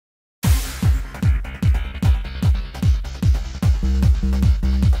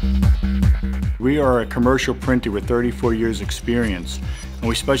We are a commercial printer with 34 years experience, and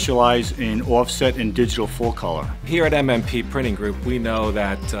we specialize in offset and digital full color. Here at MMP Printing Group, we know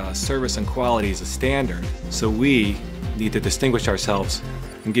that service and quality is a standard, so we need to distinguish ourselves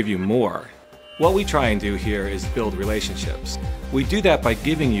and give you more. What we try and do here is build relationships. We do that by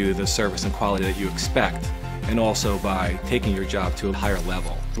giving you the service and quality that you expect, and also by taking your job to a higher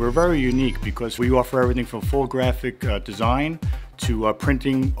level. We're very unique because we offer everything from full graphic design to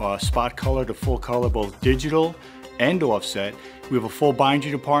printing spot color to full color, both digital and offset. We have a full binder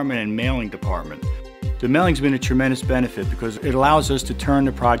department and mailing department. The mailing's been a tremendous benefit because it allows us to turn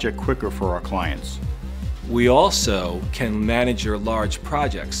the project quicker for our clients. We also can manage your large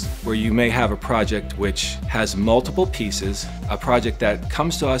projects where you may have a project which has multiple pieces, a project that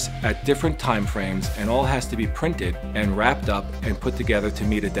comes to us at different time frames and all has to be printed and wrapped up and put together to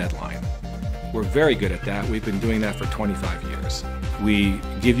meet a deadline. We're very good at that. We've been doing that for 25 years. We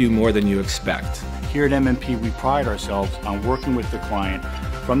give you more than you expect. Here at MMP, we pride ourselves on working with the client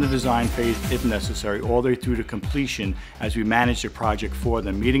from the design phase, if necessary, all the way through to completion as we manage the project for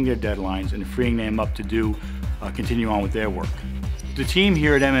them, meeting their deadlines and freeing them up to continue on with their work. The team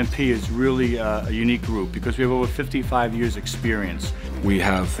here at MMP is really a unique group because we have over 55 years experience. We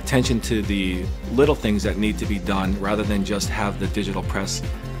have attention to the little things that need to be done rather than just have the digital press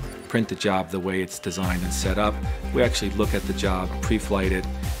print the job the way it's designed and set up. We actually look at the job, pre-flight it,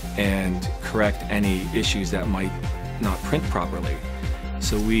 and correct any issues that might not print properly.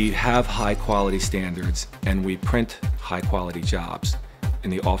 So we have high quality standards and we print high quality jobs in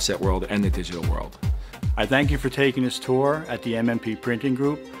the offset world and the digital world. I thank you for taking this tour at the MMP Printing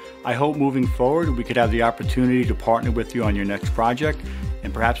Group. I hope moving forward we could have the opportunity to partner with you on your next project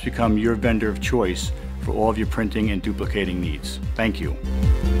and perhaps become your vendor of choice for all of your printing and duplicating needs. Thank you.